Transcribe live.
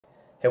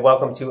Hey,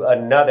 welcome to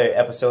another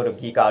episode of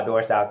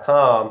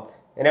GeekOutdoors.com.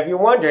 And if you're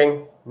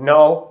wondering,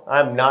 no,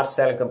 I'm not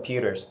selling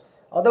computers,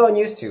 although I'm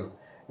used to.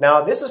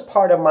 Now, this is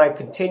part of my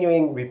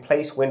continuing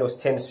Replace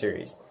Windows 10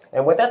 series.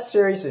 And what that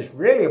series is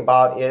really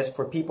about is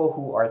for people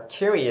who are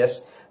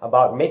curious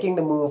about making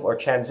the move or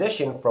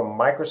transition from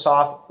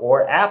Microsoft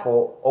or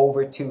Apple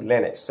over to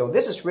Linux. So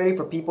this is really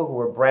for people who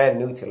are brand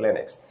new to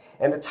Linux.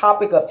 And the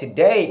topic of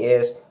today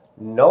is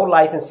no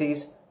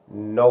licenses,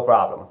 no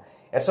problem.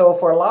 And so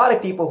for a lot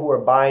of people who are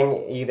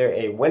buying either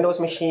a Windows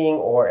machine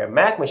or a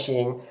Mac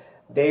machine,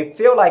 they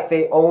feel like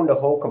they own the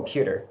whole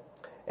computer.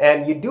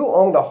 And you do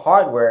own the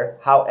hardware.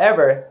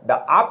 However,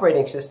 the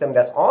operating system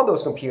that's on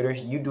those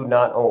computers, you do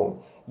not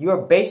own.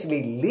 You're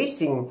basically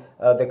leasing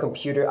the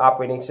computer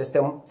operating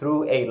system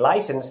through a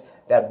license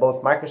that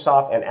both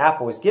Microsoft and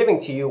Apple is giving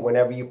to you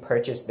whenever you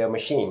purchase the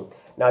machine.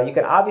 Now, you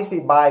can obviously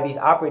buy these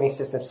operating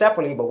systems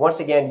separately, but once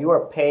again, you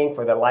are paying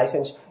for the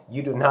license.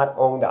 You do not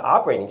own the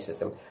operating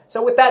system.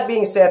 So with that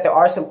being said, there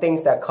are some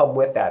things that come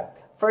with that.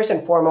 First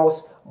and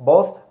foremost,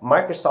 both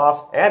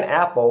Microsoft and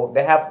Apple,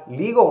 they have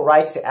legal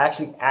rights to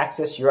actually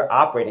access your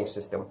operating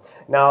system.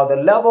 Now, the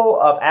level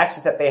of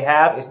access that they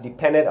have is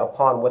dependent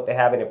upon what they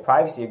have in their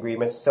privacy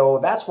agreements. So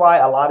that's why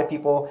a lot of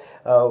people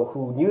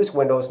who use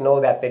Windows know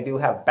that they do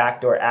have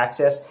backdoor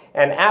access.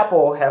 And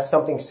Apple has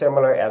something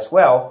similar as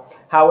well.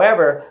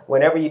 However,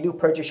 whenever you do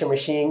purchase your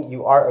machine,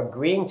 you are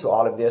agreeing to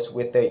all of this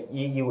with the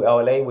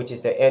EULA, which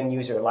is the End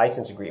User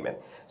License Agreement.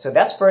 So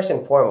that's first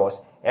and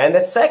foremost. And the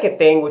second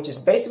thing, which is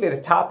basically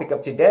the topic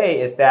of today,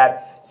 is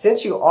that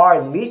since you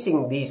are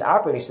leasing these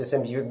operating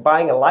systems, you're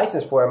buying a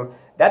license for them,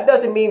 that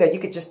doesn't mean that you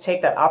could just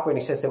take that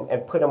operating system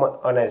and put them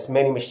on as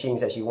many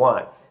machines as you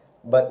want.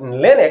 But in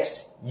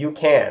Linux, you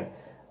can.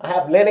 I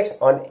have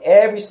Linux on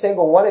every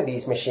single one of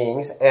these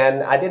machines,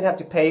 and I didn't have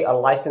to pay a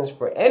license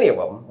for any of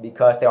them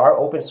because they are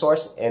open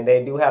source and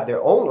they do have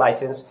their own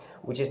license,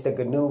 which is the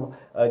GNU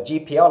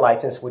GPL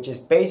license, which is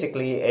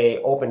basically a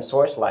open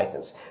source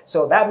license.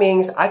 So that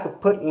means I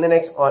could put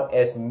Linux on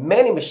as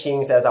many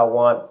machines as I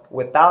want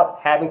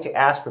without having to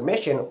ask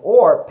permission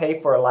or pay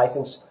for a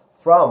license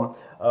from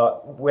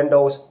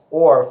Windows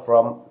or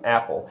from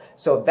Apple.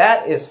 So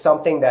that is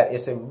something that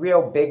is a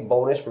real big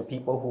bonus for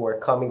people who are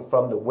coming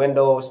from the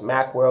Windows,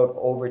 Mac world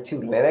over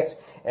to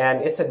Linux.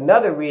 And it's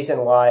another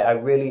reason why I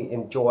really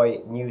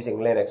enjoy using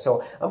Linux.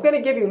 So I'm going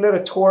to give you a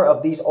little tour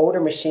of these older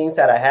machines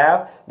that I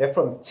have. They're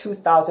from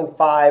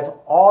 2005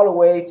 all the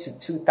way to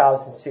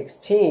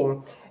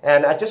 2016.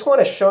 And I just want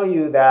to show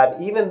you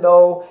that even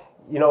though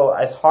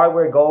as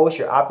hardware goes,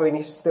 your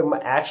operating system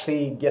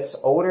actually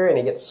gets older and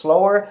it gets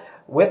slower.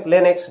 With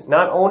Linux,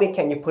 not only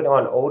can you put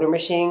on older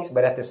machines,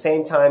 but at the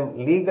same time,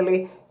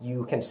 legally,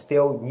 you can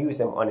still use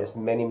them on as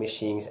many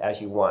machines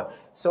as you want.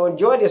 So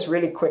enjoy this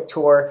really quick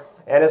tour.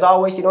 And as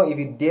always, if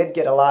you did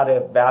get a lot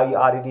of value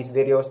out of these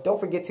videos, don't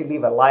forget to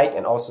leave a like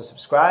and also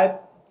subscribe.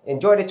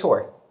 Enjoy the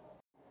tour.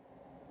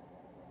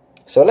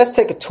 So let's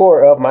take a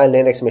tour of my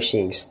Linux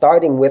machine,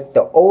 starting with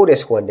the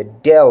oldest one, the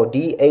Dell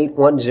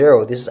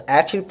D810. This is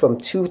actually from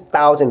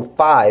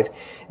 2005.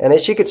 And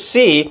as you can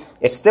see,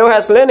 it still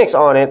has Linux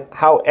on it.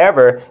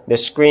 However, the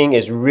screen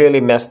is really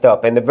messed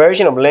up. And the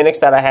version of Linux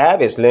that I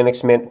have is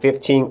Linux Mint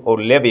 15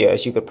 Olivia,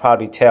 as you could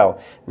probably tell.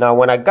 Now,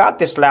 when I got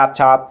this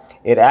laptop,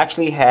 it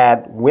actually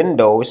had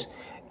Windows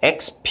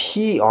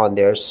XP on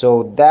there.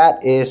 So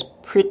that is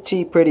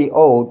pretty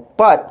old.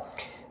 But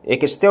it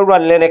can still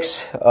run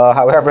Linux,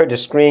 however, the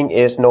screen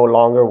is no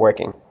longer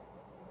working.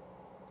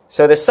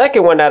 So the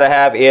second one that I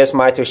have is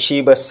my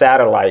Toshiba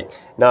Satellite.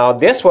 Now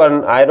this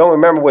one, I don't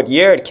remember what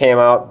year it came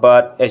out,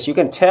 but as you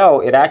can tell,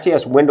 it actually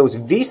has Windows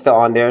Vista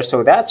on there,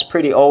 so that's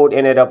pretty old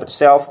in and of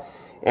itself.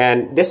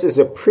 And this is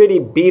a pretty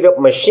beat up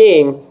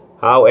machine,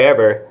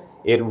 however,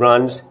 it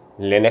runs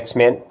Linux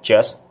Mint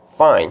just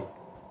fine.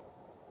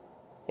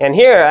 And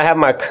here I have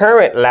my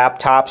current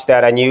laptops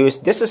that I use.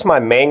 This is my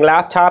main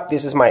laptop.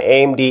 This is my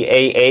AMD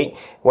A8.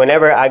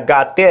 Whenever I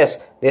got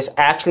this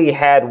actually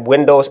had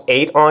Windows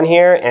 8 on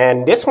here.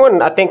 And this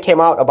one I think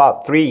came out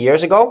about 3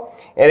 years ago.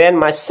 And then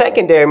my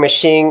secondary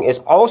machine is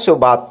also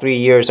about 3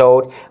 years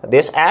old.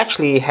 This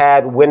actually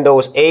had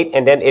Windows 8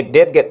 and then it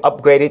did get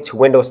upgraded to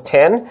Windows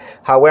 10.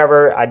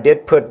 However, I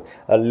did put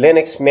a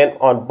Linux Mint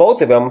on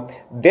both of them.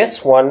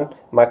 This one,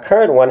 my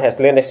current one, has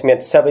Linux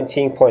Mint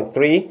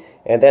 17.3,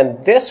 and then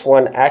this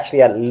one actually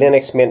had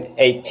Linux Mint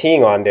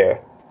 18 on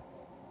there.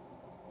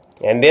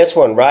 And this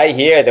one right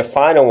here, the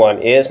final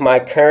one, is my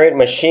current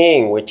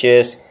machine, which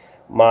is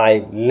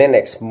my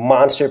Linux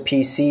Monster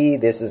PC.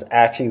 This is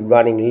actually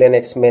running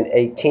Linux Mint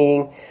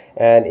 18,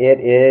 and it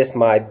is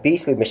my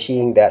beastly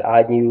machine that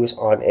I use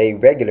on a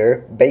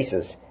regular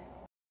basis.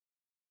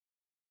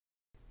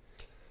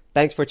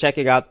 Thanks for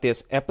checking out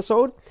this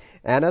episode.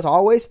 And as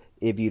always,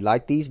 if you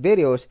like these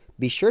videos,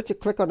 be sure to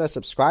click on the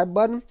subscribe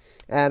button.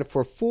 And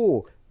for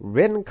full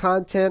written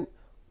content,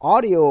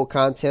 audio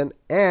content,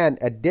 and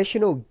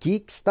additional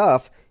geek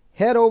stuff,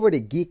 head over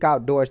to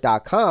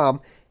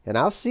geekoutdoors.com, and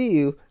I'll see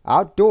you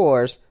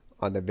outdoors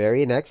on the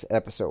very next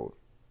episode.